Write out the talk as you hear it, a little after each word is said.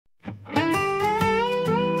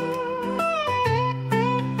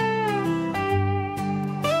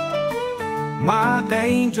My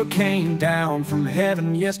angel came down from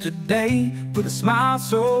heaven yesterday with a smile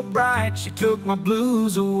so bright she took my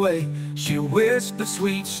blues away. She whispered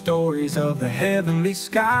sweet stories of the heavenly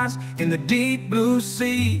skies in the deep blue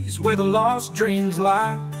seas where the lost dreams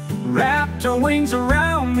lie. Wrapped her wings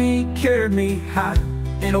around me, carried me high.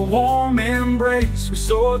 In a warm embrace we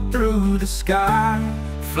soared through the sky.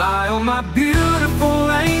 Fly, oh my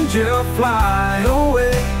beautiful angel, fly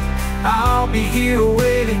away. I'll be here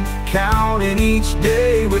waiting, counting each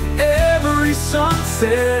day. With every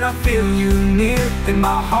sunset I feel you near. In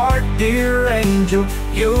my heart, dear angel,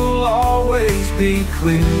 you'll always be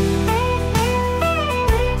clear.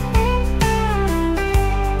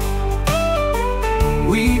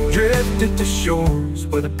 We've drifted to shores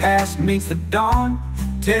where the past meets the dawn.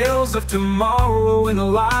 Tales of tomorrow in the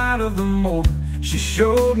light of the morn. She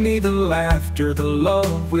showed me the laughter, the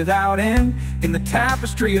love without end, in the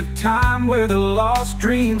tapestry of time where the lost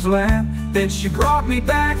dreams land. Then she brought me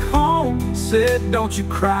back home, said don't you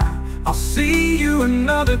cry, I'll see you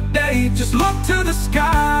another day, just look to the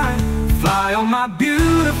sky. Fly, oh my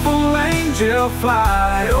beautiful angel,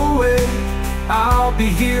 fly away. I'll be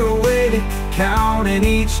here waiting, counting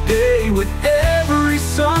each day. With every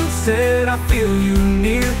sunset I feel you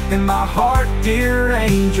near. In my heart, dear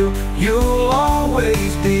angel, you'll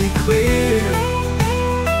always be clear.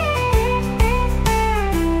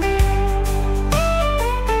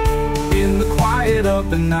 In the quiet of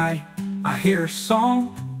the night I hear a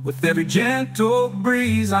song. With every gentle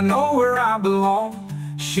breeze I know where I belong.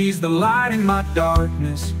 She's the light in my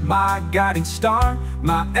darkness, my guiding star,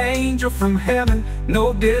 my angel from heaven,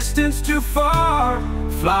 no distance too far.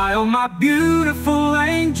 Fly, oh my beautiful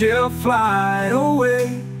angel, fly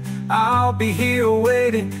away. I'll be here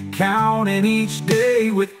waiting, counting each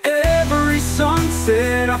day. With every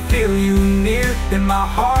sunset I feel you near. In my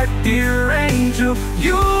heart, dear angel,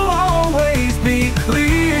 you'll always be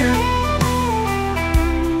clear.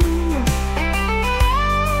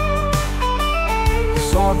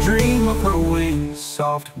 So I'll dream of her wings,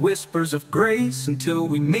 soft whispers of grace, until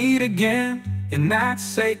we meet again in that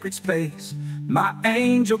sacred space. My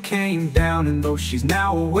angel came down, and though she's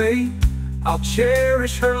now away, I'll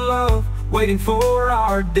cherish her love, waiting for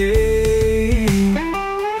our day.